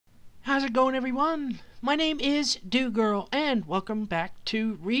How's it going, everyone? My name is Dieugirl, and welcome back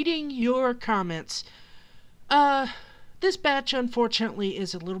to reading your comments. This batch, unfortunately,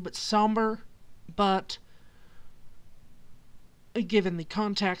 is a little bit somber, but given the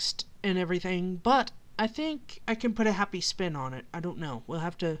context and everything, but I think I can put a happy spin on it. I don't know. We'll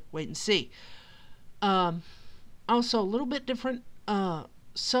have to wait and see. Also, a little bit different.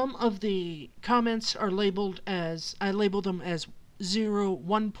 Some of the comments are labeled as, I labeled them as 0,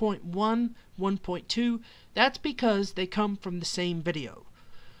 1.1, 1.2. That's because they come from the same video.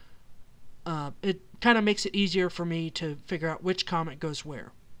 It kind of makes it easier for me to figure out which comment goes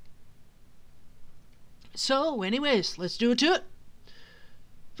where. So, anyways, let's do it to it.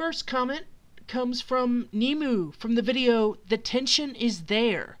 First comment comes from Nemu from the video The Tension Is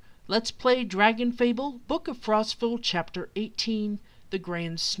There. Let's play Dragonfable, Book of Frostville, Chapter 18, The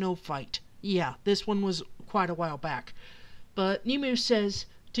Grand Snow Fight. Yeah, this one was quite a while back. But Nemu says,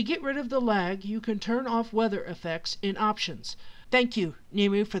 to get rid of the lag, you can turn off weather effects in options. Thank you,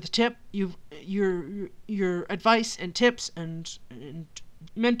 Nemu, for the tip. Your advice and tips and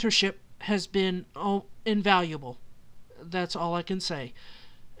mentorship has been invaluable. That's all I can say.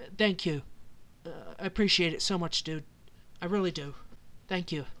 Thank you. I appreciate it so much, dude. I really do.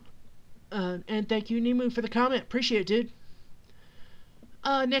 Thank you. And thank you, Nemu, for the comment. Appreciate it, dude.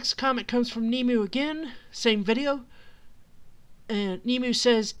 Next comment comes from Nemu again. Same video. And Nemu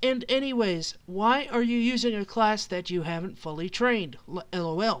says, and anyways, why are you using a class that you haven't fully trained?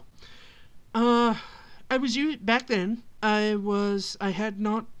 LOL. I was back then. I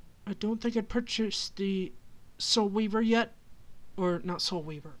don't think I'd purchased the Soul Weaver yet, or not Soul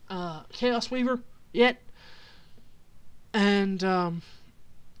Weaver, Chaos Weaver yet, and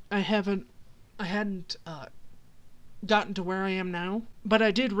I hadn't gotten to where I am now. But I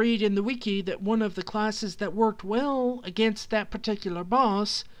did read in the wiki that one of the classes that worked well against that particular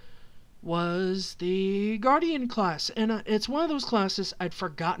boss was the Guardian class. And it's one of those classes I'd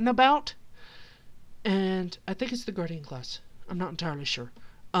forgotten about. And I think it's the Guardian class. I'm not entirely sure.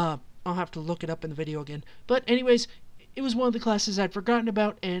 I'll have to look it up in the video again. But anyways, it was one of the classes I'd forgotten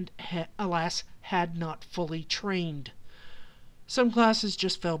about and, alas, had not fully trained. Some classes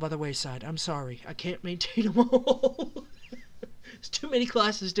just fell by the wayside. I'm sorry. I can't maintain them all. There's too many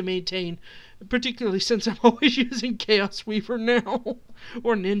classes to maintain, particularly since I'm always using Chaos Weaver now,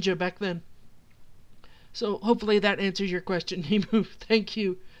 or Ninja back then. So hopefully that answers your question, Nemu. Thank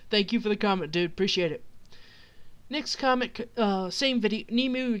you. Thank you for the comment, dude. Appreciate it. Next comment, same video.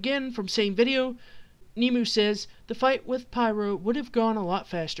 Nemu again from same video. Nemu says, the fight with Pyro would have gone a lot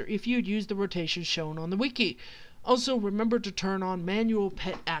faster if you'd used the rotation shown on the wiki. Also, remember to turn on manual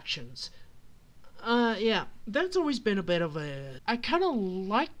pet actions. Yeah, that's always been a bit of a... I kind of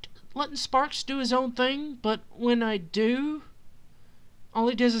liked letting Sparks do his own thing, but when I do, all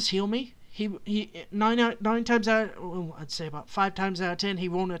he does is heal me. Nine times out, well, I'd say about 5 times out of 10, he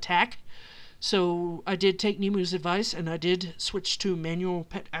won't attack. So I did take Nemu's advice, and I did switch to manual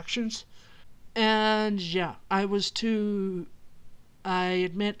pet actions. And yeah, I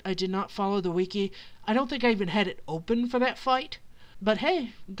admit I did not follow the wiki. I don't think I even had it open for that fight. But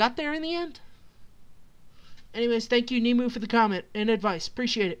hey, got there in the end. Anyways, thank you, Nemu, for the comment and advice.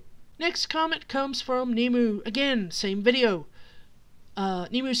 Appreciate it. Next comment comes from Nemu. Again, same video.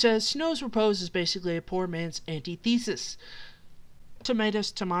 Nemu says, Snow's Repose is basically a poor man's antithesis.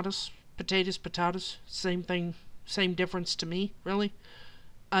 Tomatoes, tomatoes. Potatoes, potatoes. Same thing, same difference to me, really.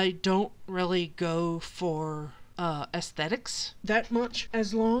 I don't really go for aesthetics that much,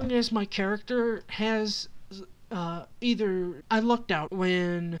 as long as my character has either... I lucked out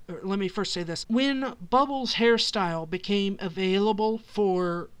when... Let me first say this. When Bubbles' hairstyle became available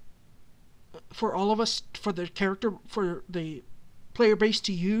for all of us, for the character, for the player base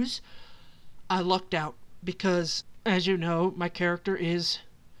to use, I lucked out because, as you know, my character is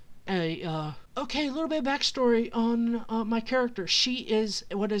a... Okay, a little bit of backstory on my character. She is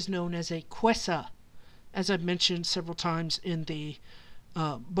what is known as a Quessa, as I've mentioned several times in the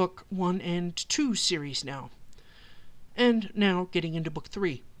Book 1 and 2 series now. And now getting into Book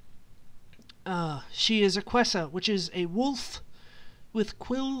 3. She is a Quessa, which is a wolf with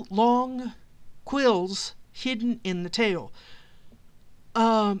long quills hidden in the tail.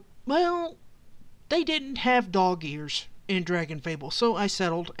 Well, they didn't have dog ears in Dragonfable, so I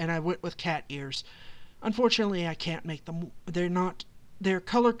settled and I went with cat ears. Unfortunately, I can't make them. They're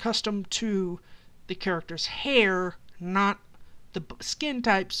color custom to the character's hair, not the skin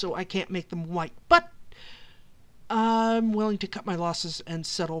type, so I can't make them white. But I'm willing to cut my losses and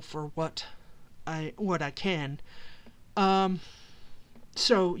settle for what I can.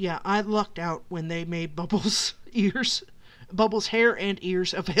 So yeah, I lucked out when they made Bubbles' ears. Bubbles' hair and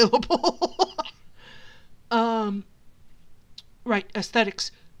ears available. Right,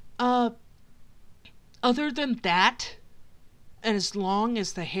 aesthetics. Other than that, and as long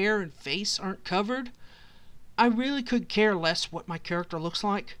as the hair and face aren't covered, I really could care less what my character looks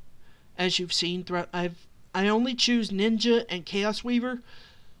like. As you've seen throughout, I only choose Ninja and Chaos Weaver.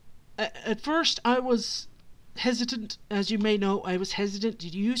 At first, I was hesitant, as you may know, I was hesitant to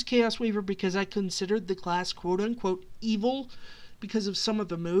use Chaos Weaver because I considered the class quote-unquote evil because of some of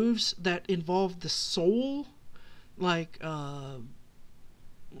the moves that involved the soul, like the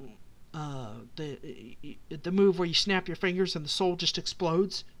move where you snap your fingers and the soul just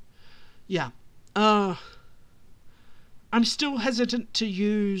explodes. Yeah. I'm still hesitant to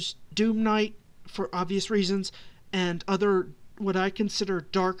use Doom Knight for obvious reasons and other what I consider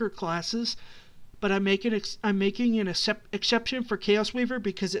darker classes, but I'm making an exception for Chaos Weaver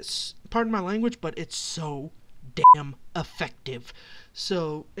because it's, pardon my language, but it's so damn effective.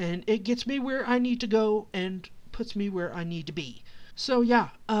 So, and it gets me where I need to go and puts me where I need to be. So yeah,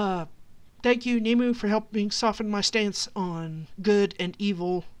 thank you, Nemu, for helping soften my stance on good and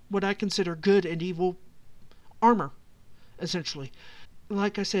evil, what I consider good and evil armor, essentially.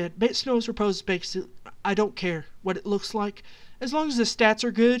 Like I said, Snow's Repose basically, I don't care what it looks like, as long as the stats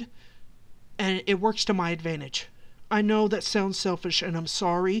are good and it works to my advantage. I know that sounds selfish and I'm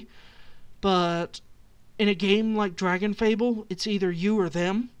sorry, but in a game like Dragonfable, it's either you or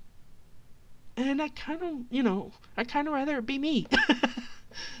them. And I kind of rather it be me.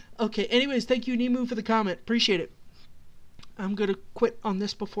 Okay, anyways, thank you, Nemu, for the comment. Appreciate it. I'm going to quit on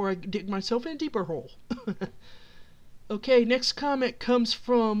this before I dig myself in a deeper hole. Okay, next comment comes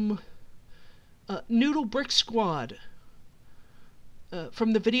from Noodle Brick Squad.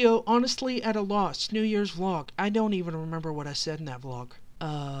 From the video, Honestly at a Loss, New Year's vlog. I don't even remember what I said in that vlog.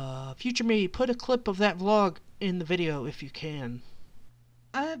 Future me, put a clip of that vlog in the video if you can.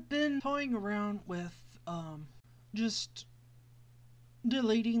 I've been toying around with just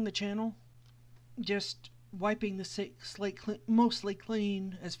deleting the channel, just wiping the slate mostly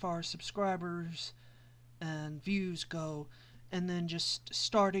clean as far as subscribers and views go, and then just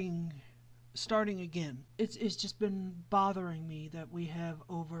starting again. It's just been bothering me that we have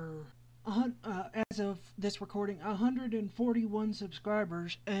over as of this recording 141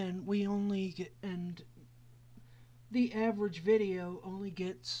 subscribers, and we only get, and the average video only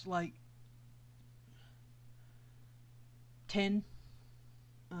gets like 10.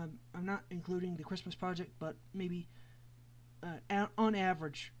 I'm not including the Christmas project, but maybe on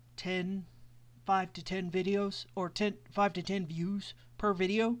average 5 to 10 videos, or 5 to 10 views per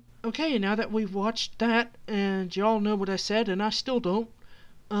video. Okay, now that we've watched that and y'all know what I said and I still don't,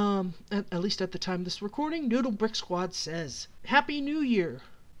 at least at the time of this recording, Noodle Brick Squad says, Happy New Year.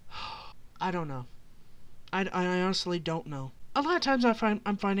 I don't know. I honestly don't know. A lot of times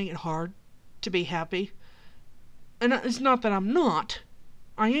I'm finding it hard to be happy. And it's not that I'm not.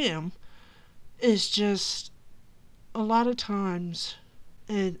 I am. It's just a lot of times,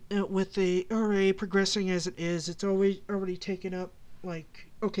 and with the RA progressing as it is, it's already taken up,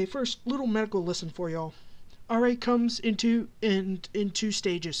 like, okay, first, little medical lesson for y'all. RA comes in two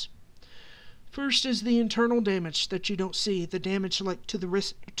stages. First is the internal damage that you don't see, the damage like to the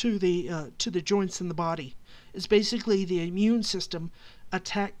wrist, to the joints in the body. It's basically the immune system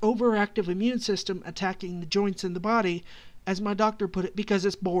overactive immune system attacking the joints in the body, as my doctor put it, because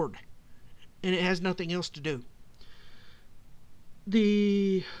it's bored and it has nothing else to do.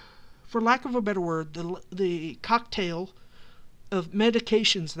 For lack of a better word, the cocktail of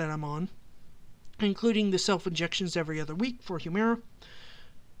medications that I'm on, including the self-injections every other week for Humira,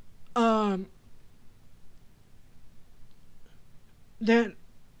 that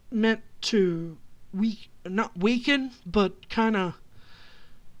meant to not weaken, but kind of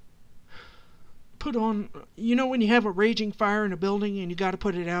put on, you know, when you have a raging fire in a building and you got to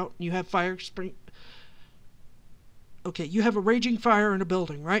put it out, and you have fire spring. Okay, you have a raging fire in a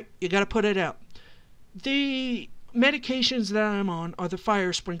building, right? You got to put it out. The medications that I'm on are the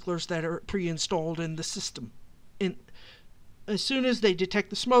fire sprinklers that are pre-installed in the system. And as soon as they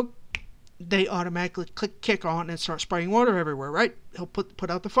detect the smoke, they automatically kick on and start spraying water everywhere, right? He'll put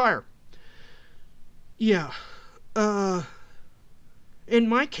out the fire. Yeah. In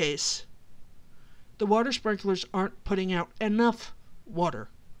my case, the water sprinklers aren't putting out enough water,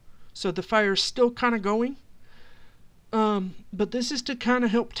 so the fire's still kind of going. But this is to kind of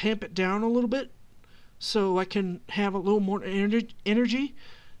help tamp it down a little bit, so I can have a little more energy.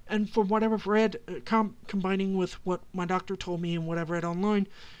 And from what I've read, combining with what my doctor told me and what I've read online,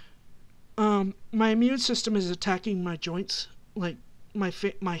 my immune system is attacking my joints, like my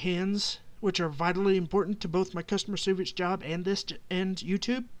hands, which are vitally important to both my customer service job and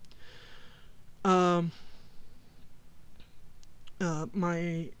YouTube.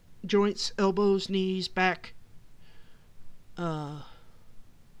 My joints, elbows, knees, back,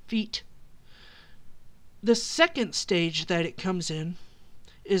 feet. The second stage that it comes in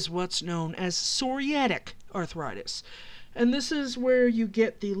is what's known as psoriatic arthritis. And this is where you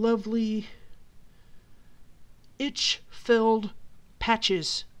get the lovely itch-filled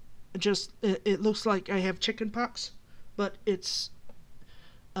patches. It looks like I have chicken pox, but it's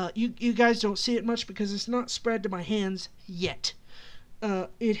you guys don't see it much because it's not spread to my hands yet.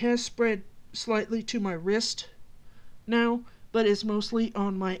 It has spread slightly to my wrist now, but it's mostly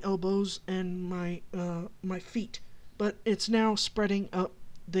on my elbows and my feet. But it's now spreading up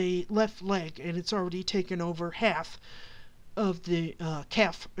the left leg, and it's already taken over half of the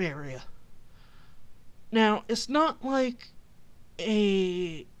calf area. Now, it's not like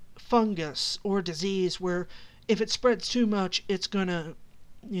a fungus or disease where if it spreads too much, it's gonna,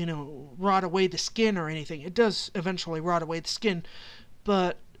 rot away the skin or anything. It does eventually rot away the skin,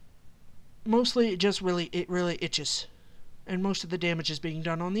 but mostly it really itches. And most of the damage is being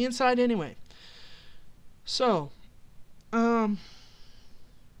done on the inside anyway. So,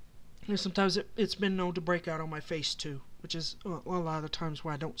 sometimes it's been known to break out on my face too, which is a lot of the times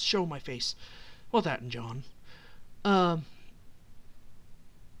why I don't show my face. Well, that and John.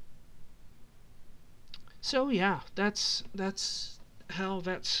 So yeah, that's how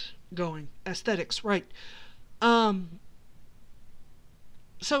that's going. Aesthetics, right? So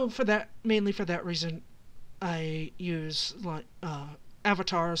mainly for that reason, I use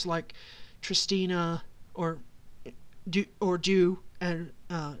avatars like Tristina or Dew, and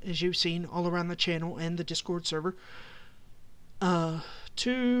as you've seen all around the channel and the Discord server,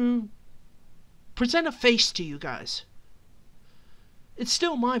 to present a face to you guys. It's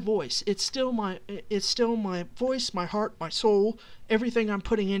still my voice. It's still my voice, my heart, my soul, everything I'm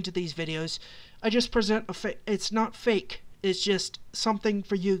putting into these videos. I just present a face. It's not fake. It's just something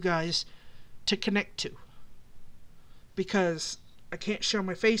for you guys to connect to. Because I can't show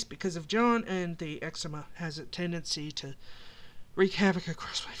my face because of John, and the eczema has a tendency to wreak havoc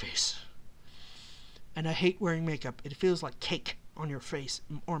across my face. And I hate wearing makeup. It feels like cake on your face,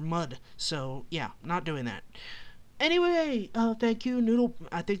 or mud. So, yeah, not doing that. Anyway, thank you, Noodle.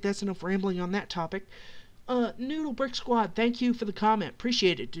 I think that's enough rambling on that topic. Noodle Brick Squad, thank you for the comment.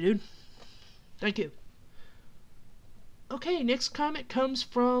 Appreciate it, dude. Thank you. Okay, next comment comes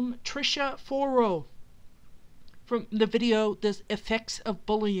from Trisha Foro, from the video, The Effects of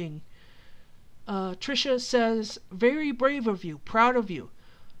Bullying. Trisha says, very brave of you, proud of you.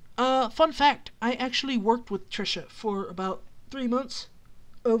 Fun fact, I actually worked with Trisha for about 3 months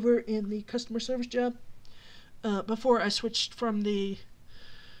over in the customer service job, before I switched from the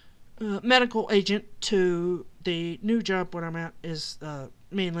medical agent to the new job. What I'm at is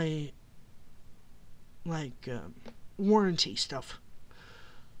mainly like warranty stuff.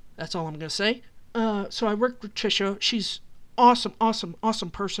 That's all I'm gonna say. So I worked with Trisha. She's awesome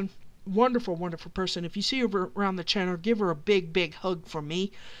person. Wonderful person. If you see her around the channel, give her a big hug from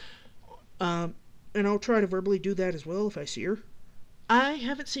me. And I'll try to verbally do that as well if I see her. I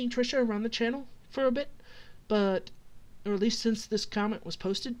haven't seen Trisha around the channel for a bit, or at least since this comment was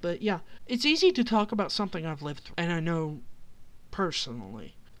posted. But yeah, it's easy to talk about something I've lived through and I know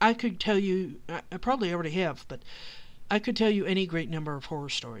personally. I could tell you, I probably already have, but I could tell you any great number of horror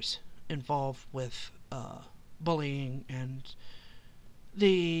stories involved with bullying and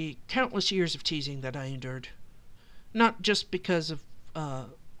the countless years of teasing that I endured. Not just because of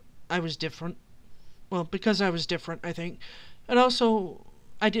I was different. Well, because I was different, I think. And also,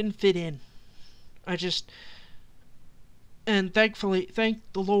 I didn't fit in. And thankfully, thank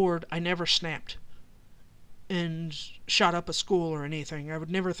the Lord, I never snapped and shot up a school or anything. I would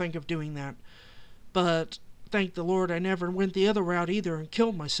never think of doing that. But thank the Lord, I never went the other route either and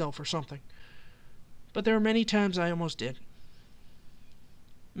killed myself or something. But there are many times I almost did.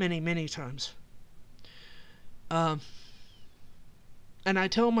 Many times. And I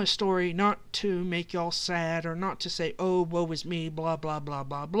tell my story not to make y'all sad or not to say, oh, woe is me, blah, blah, blah,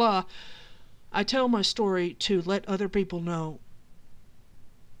 blah, blah. I tell my story to let other people know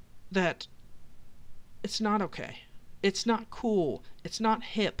that it's not okay. It's not cool. It's not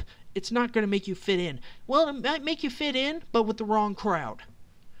hip. It's not going to make you fit in. Well, it might make you fit in, but with the wrong crowd.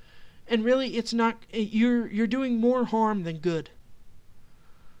 And really, it's not, you're doing more harm than good.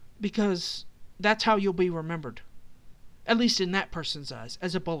 Because that's how you'll be remembered. At least in that person's eyes,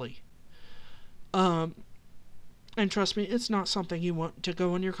 as a bully. And trust me, it's not something you want to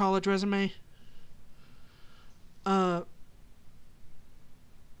go on your college resume.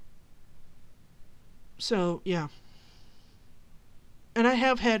 So, yeah. And I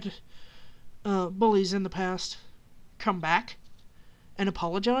have had bullies in the past come back and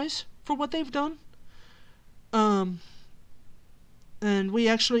apologize for what they've done. And we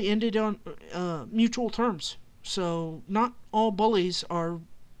actually ended on mutual terms. So not all bullies are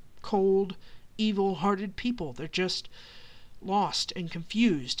cold, evil-hearted people. They're just lost and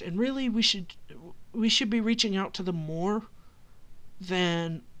confused. And really, we should be reaching out to them more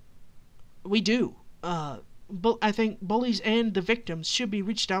than we do. But I think bullies and the victims should be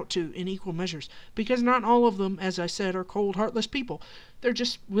reached out to in equal measures, because not all of them, as I said, are cold, heartless people. They're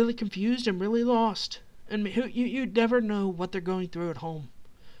just really confused and really lost. And you never know what they're going through at home.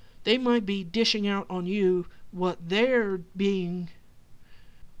 They might be dishing out on you what they're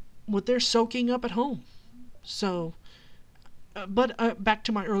soaking up at home. So, but back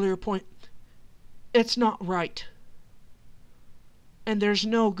to my earlier point, it's not right. And there's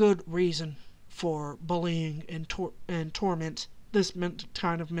no good reason for bullying and torment, this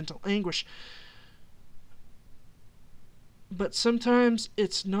kind of mental anguish. But sometimes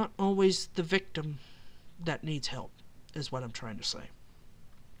it's not always the victim that needs help, is what I'm trying to say.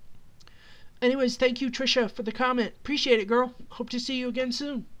 Anyways, thank you, Trisha, for the comment. Appreciate it, girl. Hope to see you again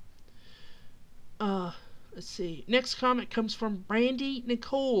soon. Let's see. Next comment comes from Brandy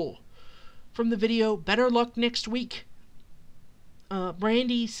Nicole from the video Better Luck Next Week.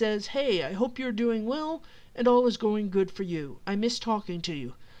 Brandy says, "Hey, I hope you're doing well and all is going good for you. I miss talking to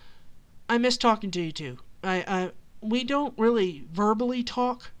you." I miss talking to you too. We don't really verbally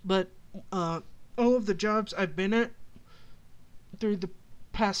talk, but all of the jobs I've been at through the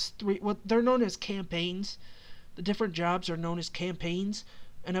past they're known as campaigns. The different jobs are known as campaigns,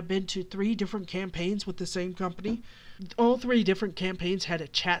 and I've been to 3 different campaigns with the same company. All 3 different campaigns had a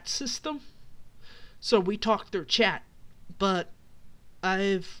chat system, so we talked through chat. But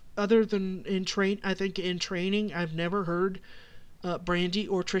other than in training, I've never heard Brandy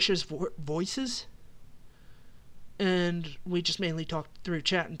or Trisha's voices. And we just mainly talked through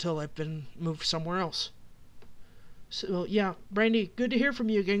chat until I've been moved somewhere else. So, yeah, Brandy, good to hear from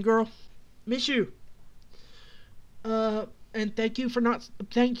you again, girl. Miss you. And thank you to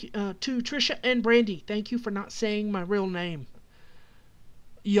Trisha and Brandy. Thank you for not saying my real name.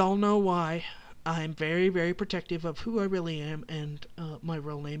 Y'all know why. I'm very, very protective of who I really am and my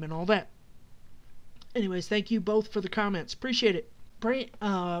real name and all that. Anyways, thank you both for the comments. Appreciate it.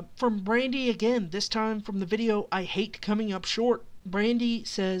 From Brandy again, this time from the video I Hate Coming Up Short. Brandy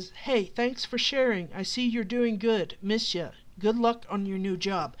says, "Hey, thanks for sharing. I see you're doing good. Miss ya. Good luck on your new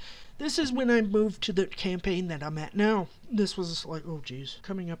job." This is when I moved to the campaign that I'm at now. This was like, oh geez,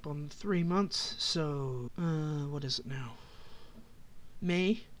 coming up on 3 months. So, what is it now?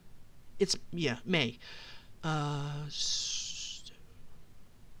 May? May.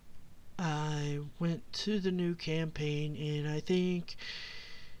 I went to the new campaign in, I think,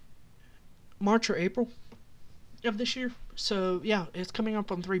 March or April of this year. So yeah, it's coming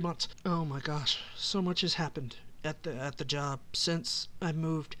up on 3 months. Oh my gosh, so much has happened at the job since I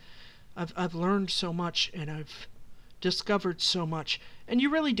moved. I've learned so much, and I've discovered so much. And you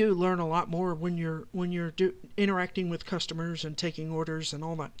really do learn a lot more when you're interacting with customers and taking orders and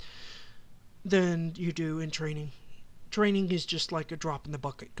all that than you do in training. Training is just like a drop in the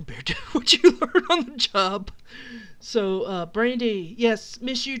bucket compared to what you learn on the job. So, Brandy, yes,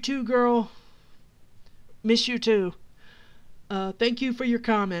 miss you too, girl. Miss you too. Thank you for your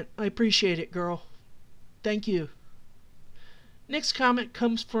comment. I appreciate it, girl. Thank you. Next comment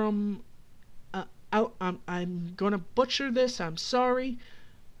comes from, I'm going to butcher this. I'm sorry.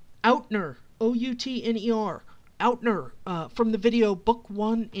 Outner. Outner. Outner. From the video Book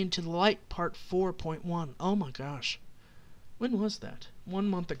 1 Into the Light, Part 4.1. Oh my gosh. When was that? 1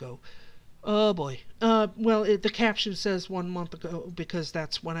 month ago. Oh boy. Well, the caption says 1 month ago because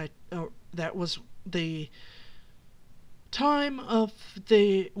that's when that was the time of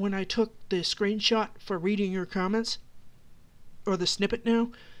when I took the screenshot for reading your comments, or the snippet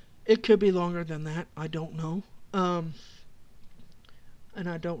now. It could be longer than that. I don't know. And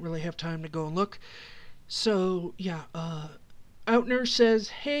I don't really have time to go and look. So yeah. Outner says,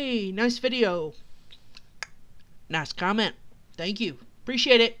 "Hey, nice video." Nice comment. Thank you.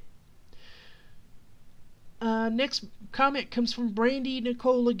 Appreciate it. Next comment comes from Brandy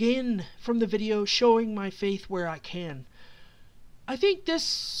Nicole again from the video Showing My Faith Where I Can. I think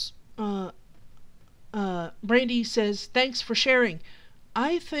this, Brandy says, "Thanks for sharing."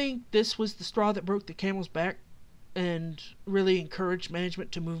 I think this was the straw that broke the camel's back and really encouraged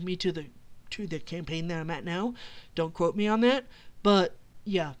management to move me to the campaign that I'm at now. Don't quote me on that. But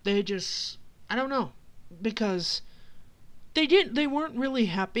yeah, they just, I don't know, because they weren't really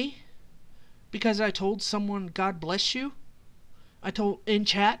happy because I told someone God bless you. I told in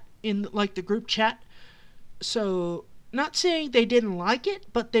chat, in like the group chat. So, not saying they didn't like it,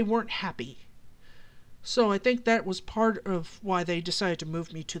 but they weren't happy. So I think that was part of why they decided to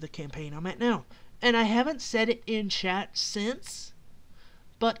move me to the campaign I'm at now. And I haven't said it in chat since,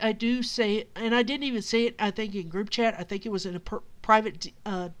 but I do say it, and I didn't even say it, I think, in group chat. I think it was in a private,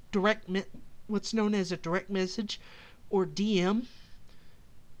 what's known as a direct message, or DM,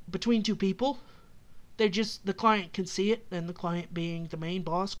 between two people. The client can see it, and the client being the main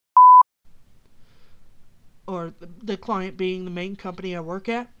boss, or the client being the main company I work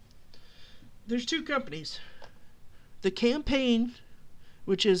at. There's two companies. The campaign,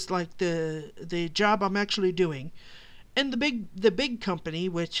 which is like the job I'm actually doing, and the big company,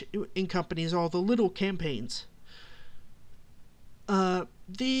 which encompasses all the little campaigns.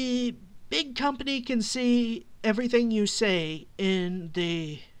 The big company can see everything you say in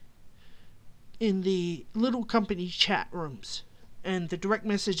the little company chat rooms and the direct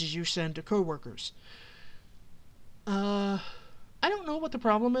messages you send to coworkers. I don't know what the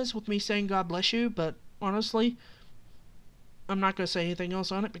problem is with me saying God bless you, but honestly, I'm not going to say anything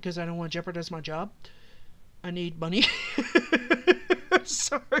else on it because I don't want to jeopardize my job. I need money.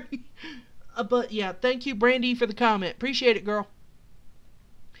 Sorry. But yeah, thank you, Brandy, for the comment. Appreciate it, girl.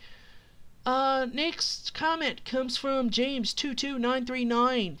 Next comment comes from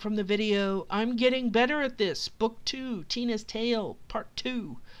James22939 from the video I'm Getting Better at This, Book 2, Tina's Tale, Part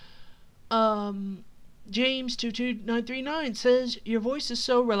 2. James22939 says, your voice is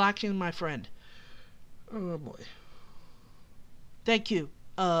so relaxing, my friend. Oh boy. Thank you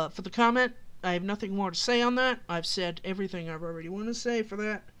for the comment. I have nothing more to say on that. I've said everything I've already want to say for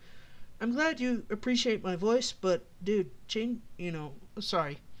that. I'm glad you appreciate my voice, but dude,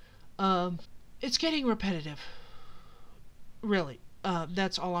 sorry. It's getting repetitive. Really.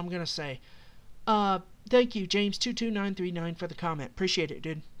 That's all I'm gonna say. Thank you, James22939, for the comment. Appreciate it,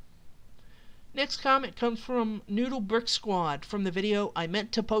 dude. Next comment comes from Noodle Brick Squad from the video I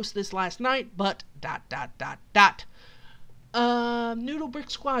meant to post this last night, but ... Noodle Brick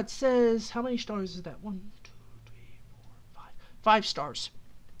Squad says, how many stars is that? 1, 2, 3, 4, 5. 5 stars.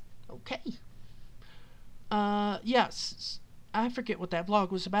 Okay. Yes. I forget what that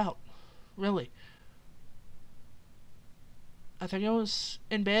vlog was about. Really. I think I was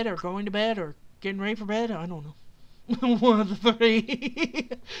in bed or going to bed or getting ready for bed. I don't know. One of the three.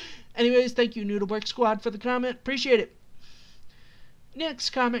 Anyways, thank you, Noodle Brick Squad, for the comment. Appreciate it. Next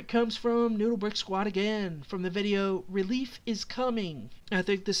comment comes from Noodle Brick Squad again, from the video Relief is Coming. I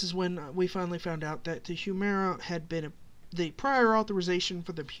think this is when we finally found out that the Humera had been, the prior authorization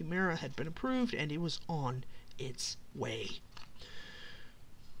for the Humera had been approved, and it was on its way.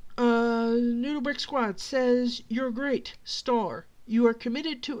 Noodle Brick Squad says, you're great, star. You are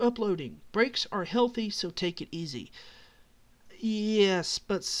committed to uploading. Breaks are healthy, so take it easy. Yes,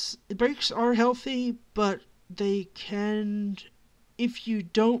 but breaks are healthy, but they can, if you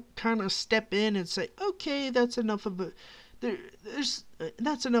don't kind of step in and say, okay, that's enough of a,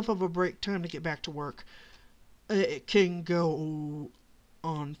 that's enough of a break, time to get back to work. It can go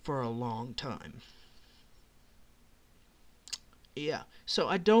on for a long time. Yeah, so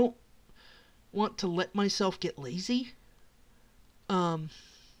I don't want to let myself get lazy.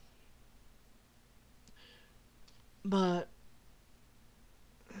 But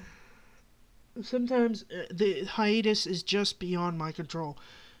sometimes the hiatus is just beyond my control.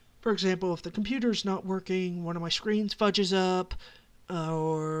 For example, if the computer's not working, one of my screens fudges up,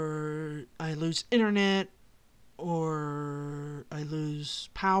 or I lose internet, or I lose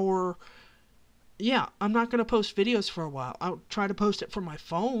power, yeah, I'm not going to post videos for a while. I'll try to post it from my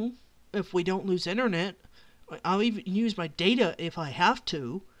phone if we don't lose internet. I'll even use my data if I have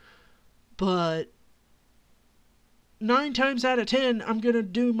to, but 9 times out of 10, I'm going to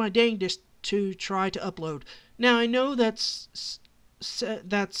do my dangest to try to upload. Now, I know that's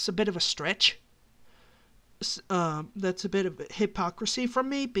a bit of a stretch. That's a bit of hypocrisy from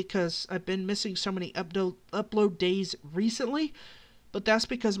me because I've been missing so many upload days recently, but that's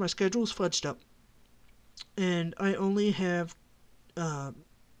because my schedule is fudged up. And I only have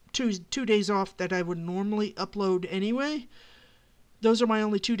two days off that I would normally upload anyway. Those are my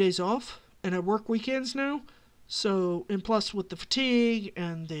only 2 days off, and I work weekends now. So, and plus with the fatigue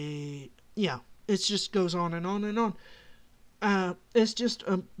and it just goes on and on and on. It's just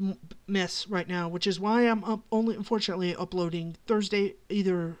a mess right now, which is why I'm unfortunately uploading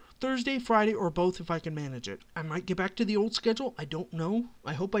either Thursday, Friday, or both if I can manage it. I might get back to the old schedule. I don't know.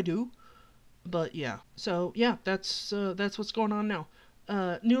 I hope I do. But yeah. So yeah, that's what's going on now.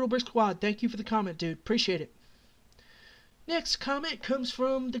 Noodle Brick Squad, thank you for the comment, dude. Appreciate it. Next comment comes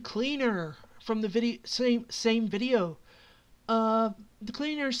from The Cleaner from the video, same video. The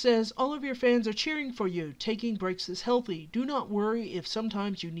cleaner says, all of your fans are cheering for you. Taking breaks is healthy. Do not worry if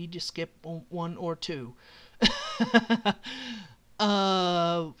sometimes you need to skip one or two.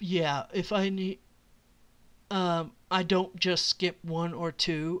 Yeah, if I need, I don't just skip one or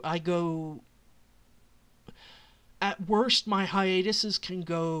two. I go, at worst, my hiatuses can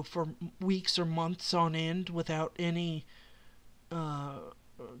go for weeks or months on end without any,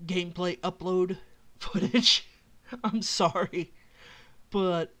 gameplay upload footage. I'm sorry.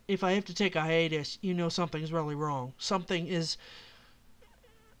 But if I have to take a hiatus, you know something's really wrong. Something is,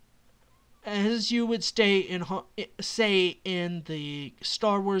 as you would say in the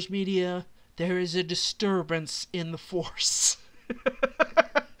Star Wars media, there is a disturbance in the Force.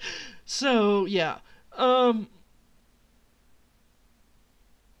 So, yeah.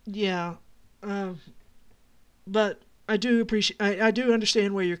 Yeah. But I do appreciate, I do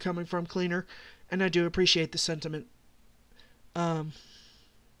understand where you're coming from, Cleaner, and I do appreciate the sentiment. Um,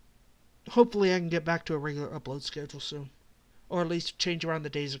 Hopefully I can get back to a regular upload schedule soon. Or at least change around the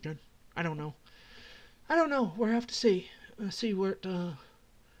days again. I don't know. We'll have to see. See where it,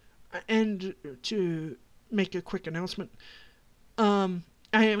 and to make a quick announcement, I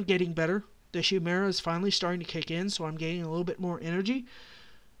am getting better. The Humera is finally starting to kick in, so I'm getting a little bit more energy.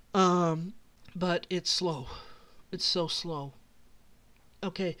 But it's slow. It's so slow.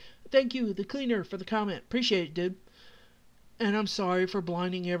 Okay. Thank you, the cleaner, for the comment. Appreciate it, dude. And I'm sorry for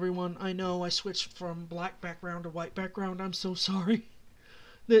blinding everyone. I know I switched from black background to white background. I'm so sorry.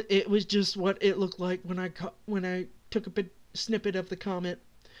 It was just what it looked like when I took a snippet of the comment.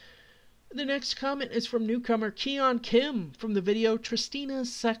 The next comment is from newcomer Keon Kim from the video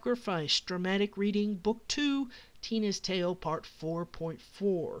Tristina's Sacrifice, Dramatic Reading, Book 2, Tina's Tale, Part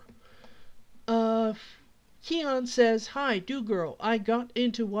 4.4. Keon says, hi, Dieugirl. I got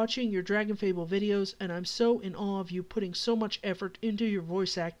into watching your Dragonfable videos, and I'm so in awe of you putting so much effort into your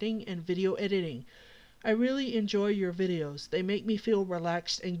voice acting and video editing. I really enjoy your videos. They make me feel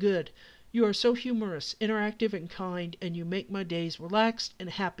relaxed and good. You are so humorous, interactive, and kind, and you make my days relaxed and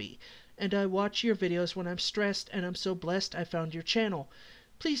happy. And I watch your videos when I'm stressed, and I'm so blessed I found your channel.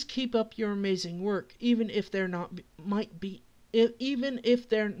 Please keep up your amazing work, even if there might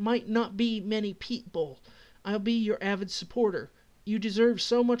not be many people. I'll be your avid supporter. You deserve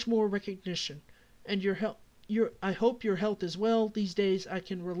so much more recognition, and I hope your health is well these days. I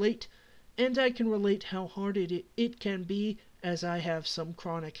can relate how hard it can be, as I have some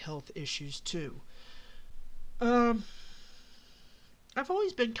chronic health issues too. I've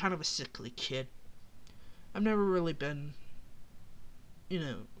always been kind of a sickly kid. I've never really been,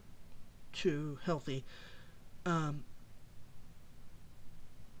 too healthy.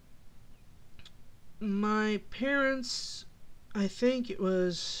 My parents, I think it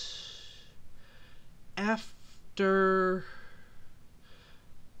was after...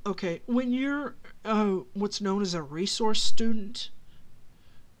 Okay, when you're what's known as a resource student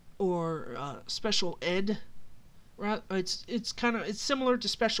or special ed, right? It's similar to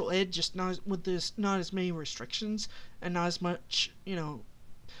special ed, just not as many restrictions and not as much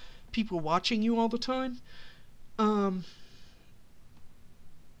people watching you all the time.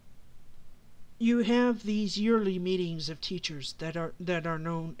 You have these yearly meetings of teachers that are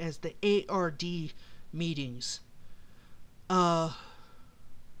known as the ARD meetings.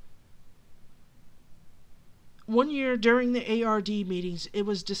 One year during the ARD meetings, it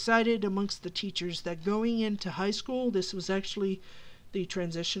was decided amongst the teachers that going into high school, this was actually the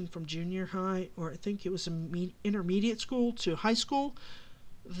transition from junior high, or I think it was intermediate school to high school,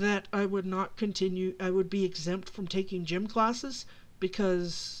 that I would not continue. I would be exempt from taking gym classes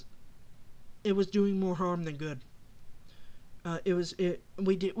because it was doing more harm than good. And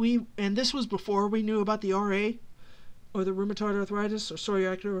this was before we knew about the RA, or the rheumatoid arthritis, or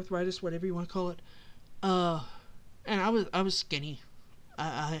psoriatic arthritis, whatever you want to call it. And I was skinny.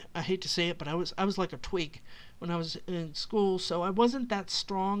 I hate to say it, but I was like a twig when I was in school, so I wasn't that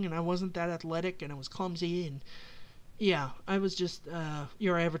strong, and I wasn't that athletic, and I was clumsy, and yeah, I was just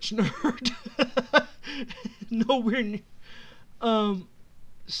your average nerd. Nowhere near.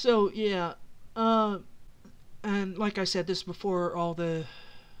 So yeah. And like I said, this before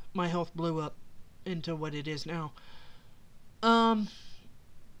my health blew up into what it is now.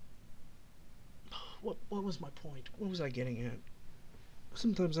 What was my point? What was I getting at?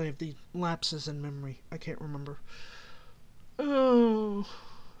 Sometimes I have these lapses in memory. I can't remember. Oh,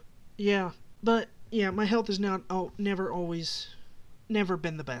 yeah. But yeah, my health is never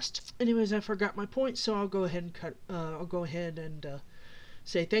been the best. Anyways, I forgot my point, so I'll go ahead and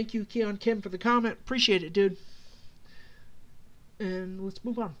say thank you, Keon Kim, for the comment. Appreciate it, dude. And let's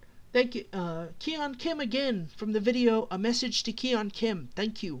move on. Thank you, Keon Kim again from the video. A message to Keon Kim.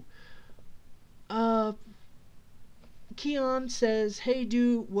 Thank you. Uh, Keon says, "Hey,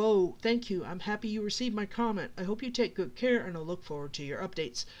 dude, whoa, thank you. I'm happy you received my comment. I hope you take good care, and I'll look forward to your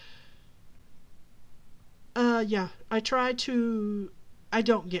updates." Yeah, I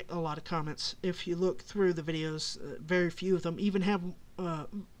don't get a lot of comments. If you look through the videos, very few of them even have, well,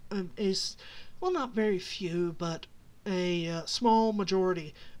 not very few, but a small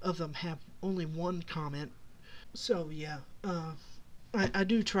majority of them have only one comment. So, yeah, I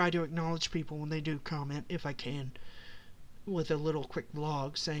do try to acknowledge people when they do comment, if I can, with a little quick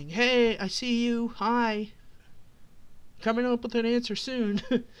vlog saying, "Hey, I see you, hi, coming up with an answer soon."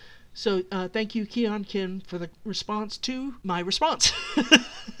 So, thank you, Keon Kim, for the response to my response.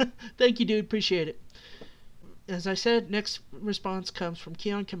 Thank you, dude. Appreciate it. As I said, next response comes from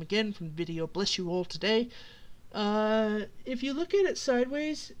Keon Kim again from the video Bless You All Today. If you look at it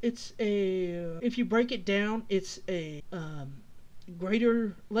sideways, it's if you break it down, it's a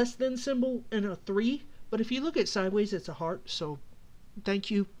greater, less than symbol and a 3. But if you look at it sideways, it's a heart. So,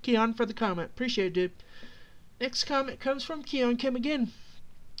 thank you, Keon, for the comment. Appreciate it, dude. Next comment comes from Keon Kim again.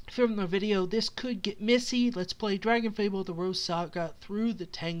 From the video, This Could Get Messy. Let's play Dragonfable The Rose Saga Through the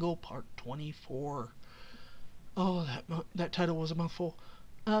Tangle Part 24. Oh, that title was a mouthful.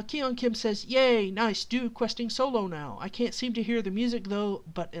 Keon Kim says, "Yay, nice, dude, questing solo now. I can't seem to hear the music though,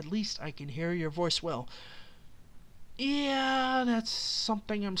 but at least I can hear your voice well." Yeah, that's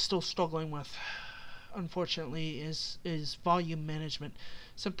something I'm still struggling with, unfortunately, is volume management.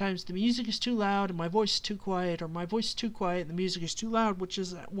 Sometimes the music is too loud and my voice is too quiet, or my voice is too quiet and the music is too loud, which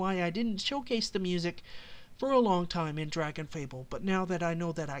is why I didn't showcase the music for a long time in Dragonfable. But now that I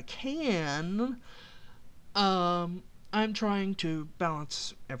know that I can, I'm trying to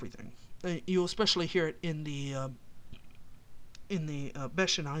balance everything. You'll especially hear it in the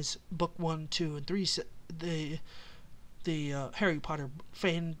Besh and I's book 1, 2, and 3, the Harry Potter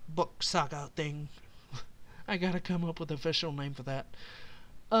fan book saga thing. I gotta come up with an official name for that.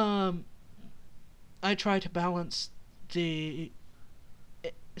 I try to balance the.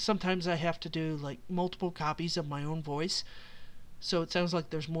 Sometimes I have to do like multiple copies of my own voice, so it sounds like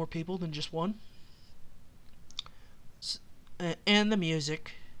there's more people than just one. And the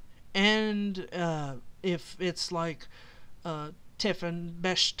music, and if it's like Tiff and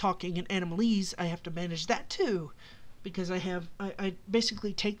Besh talking in Animalese, I have to manage that too, because I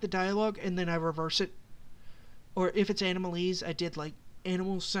basically take the dialogue and then I reverse it. Or if it's Animalese, I did like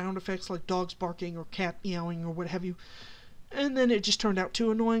animal sound effects like dogs barking or cat meowing or what have you, and then it just turned out too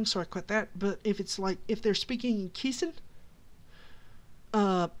annoying, so I quit that. But if it's like, if they're speaking in Kisan,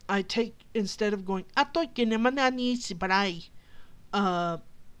 I take, instead of going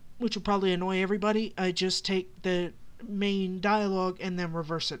which will probably annoy everybody, I just take the main dialogue and then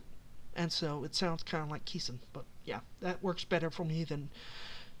reverse it, and so it sounds kind of like Kisan. But yeah, that works better for me than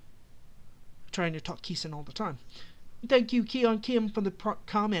trying to talk Kisan all the time. Thank you, Keon Kim, for the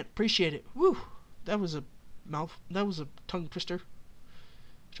comment. Appreciate it. Woo! That was a tongue twister.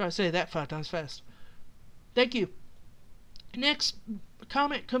 Try to say that 5 times fast. Thank you. Next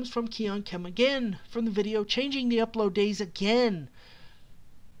comment comes from Keon Kim again from the video Changing the Upload Days Again.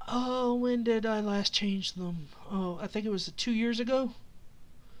 Oh, when did I last change them? Oh, I think it was 2 years ago.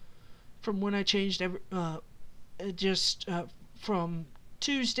 From when I changed from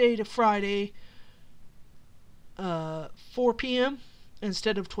Tuesday to Friday, 4 p.m.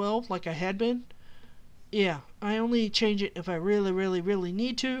 instead of 12 like I had been. Yeah, I only change it if I really, really, really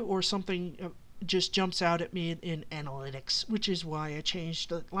need to, or something just jumps out at me in analytics, which is why I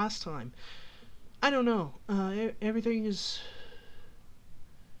changed it last time. I don't know. Everything is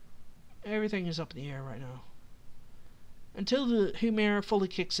up in the air right now. Until the Humera fully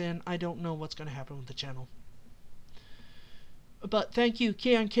kicks in, I don't know what's going to happen with the channel. But thank you,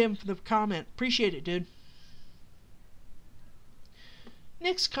 Keon Kim, for the comment. Appreciate it, dude.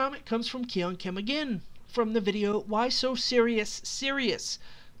 Next comment comes from Keon Kim again, from the video Why So Serious? Serious.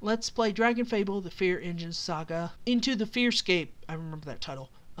 Let's play Dragonfable, the Fear Engine Saga, Into the Fearscape. I remember that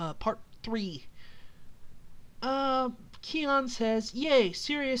title. Part 3. Keon says, "Yay,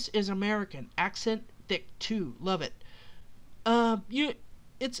 Sirius is American. Accent thick too. Love it."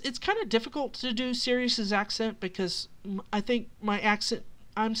 It's kind of difficult to do Sirius's accent because I think my accent,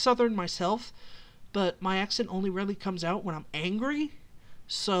 I'm Southern myself, but my accent only really comes out when I'm angry.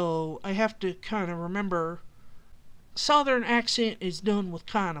 So I have to kind of remember Southern accent is done with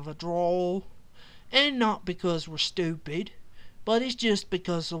kind of a drawl, and not because we're stupid, but it's just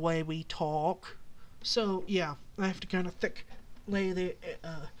because of the way we talk. So yeah, I have to kind of lay the.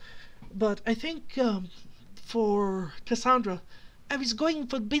 But I think for Cassandra, I was going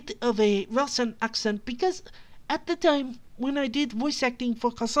for a bit of a Russian accent because at the time when I did voice acting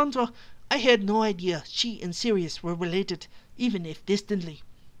for Cassandra, I had no idea she and Sirius were related, even if distantly.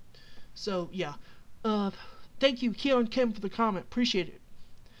 So, yeah. Thank you, Keon Kim, for the comment. Appreciate it.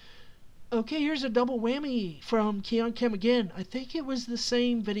 Okay, here's a double whammy from Keon Kim again. I think it was the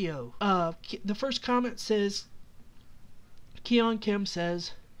same video. The first comment says, Keon Kim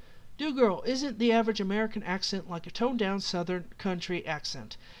says, Dieugirl isn't the average American accent like a toned-down southern country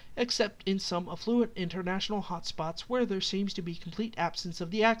accent, except in some affluent international hotspots where there seems to be complete absence of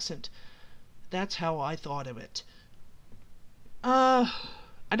the accent. That's how I thought of it. I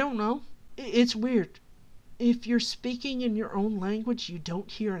don't know. It's weird. If you're speaking in your own language, you don't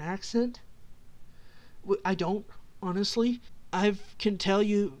hear an accent. I don't, honestly. I can tell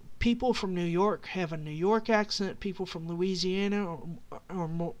you people from New York have a New York accent. People from Louisiana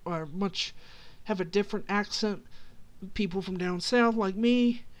are much have a different accent. People from down south like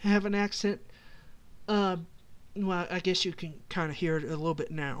me have an accent. Well, I guess you can kind of hear it a little bit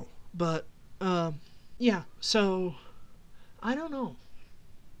now. But, yeah, so I don't know.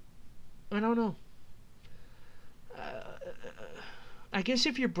 I guess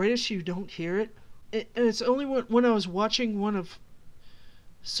if you're British, you don't hear it. And it's only when I was watching one of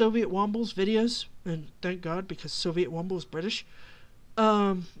Soviet Womble's videos, and thank God because Soviet Womble is British,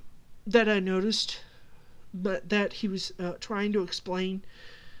 that I noticed that he was trying to explain.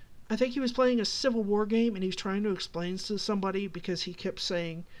 I think he was playing a Civil War game, and he was trying to explain to somebody because he kept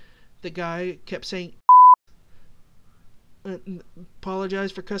saying, the guy kept saying,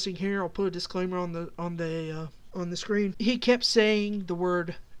 apologize for cussing here. I'll put a disclaimer on the screen. He kept saying the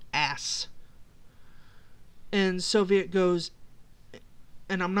word ass. And Soviet goes,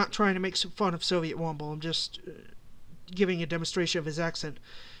 and I'm not trying to make some fun of Soviet Womble, I'm just giving a demonstration of his accent.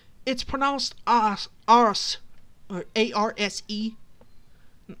 It's pronounced ars, or A-R-S-E.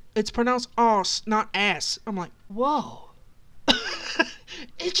 It's pronounced arse, not ass. I'm like, whoa.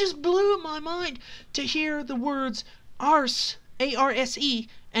 It just blew my mind to hear the words arse, A-R-S-E,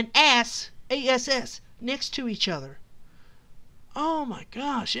 and ass, A-S-S, next to each other. Oh my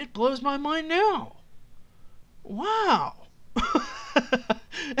gosh, it blows my mind now. Wow.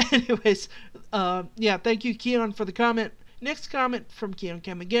 Anyways, yeah, thank you, Keon, for the comment. Next comment from Keon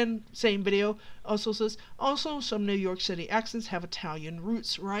Kim again, same video, also says, also some New York City accents have Italian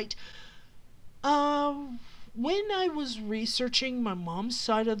roots, right? When I was researching my mom's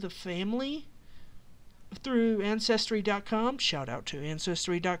side of the family through Ancestry.com, shout out to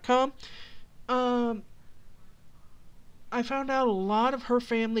Ancestry.com, I found out a lot of her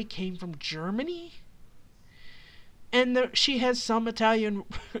family came from Germany. And she has some Italian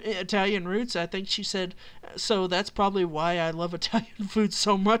roots. I think she said, so that's probably why I love Italian food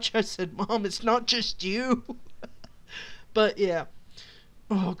so much. I said, Mom, it's not just you. But yeah.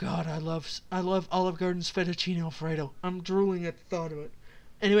 Oh God, I love Olive Garden's fettuccine Alfredo. I'm drooling at the thought of it.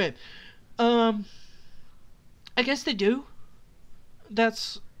 Anyway, I guess they do.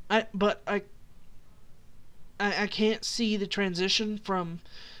 But I can't see the transition from.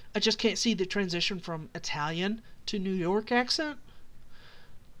 I just can't see the transition from Italian to New York accent.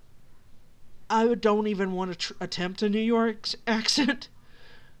 I don't even want to attempt a New York accent.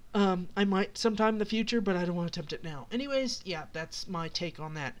 I might sometime in the future, but I don't want to attempt it now. Anyways, yeah, that's my take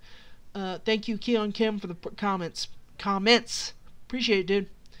on that. Thank you, Keon Kim, for the comments. Appreciate it, dude.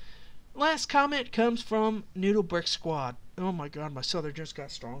 Last comment comes from Noodle Brick Squad. Oh my God, my southern just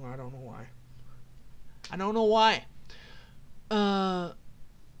got strong. I don't know why.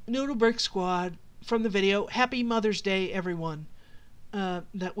 Noodle Brick Squad from the video. Happy Mother's Day, everyone.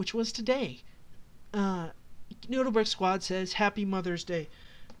 Which was today. Noodle Brick Squad says, Happy Mother's Day.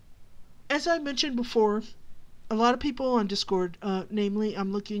 As I mentioned before, a lot of people on Discord, namely,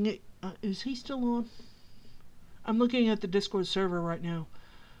 I'm looking at, is he still on? I'm looking at the Discord server right now.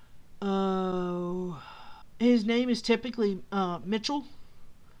 His name is typically Mitchell,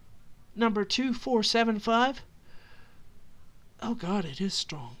 number 2475. Oh God, it is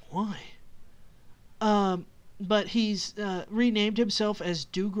strong. Why? But he's renamed himself as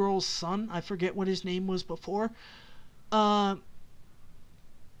Dieugirl's son. I forget what his name was before.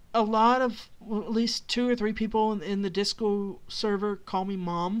 A lot of, well, at least 2 or 3 people in the Disco server call me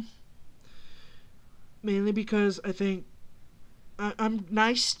Mom. Mainly because I think I'm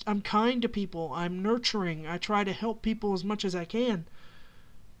nice, I'm kind to people, I'm nurturing, I try to help people as much as I can.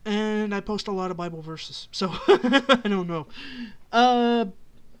 And I post a lot of Bible verses, so I don't know.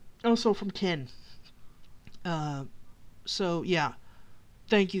 Also from Ken. So yeah,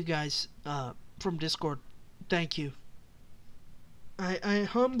 thank you guys from Discord. Thank you. I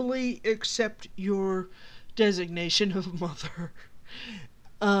humbly accept your designation of mother.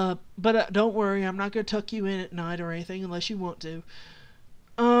 But don't worry, I'm not gonna tuck you in at night or anything unless you want to.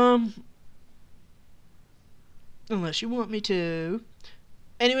 Um, unless you want me to.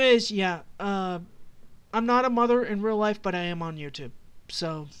 Anyways, yeah. I'm not a mother in real life, but I am on YouTube.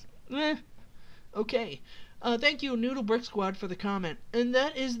 So, okay. Thank you, Noodle Brick Squad, for the comment. And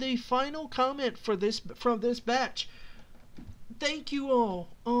that is the final comment for from this batch. Thank you all.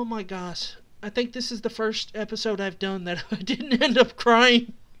 Oh my gosh. I think this is the first episode I've done that I didn't end up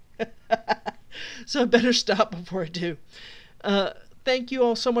crying. So I better stop before I do. Thank you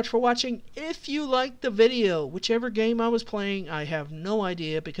all so much for watching. If you liked the video, whichever game I was playing, I have no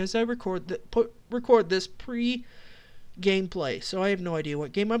idea because I record this pre-gameplay, so I have no idea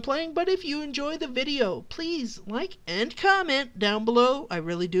what game I'm playing. But if you enjoy the video, please like and comment down below. I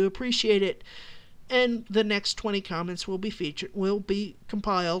really do appreciate it. And the next 20 comments will be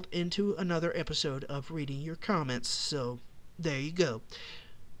compiled into another episode of reading your comments. So there you go.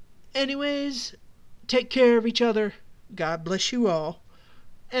 Anyways, take care of each other. God bless you all.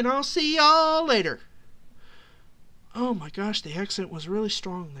 And I'll see y'all later. Oh my gosh, the accent was really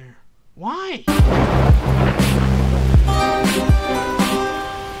strong there. Why?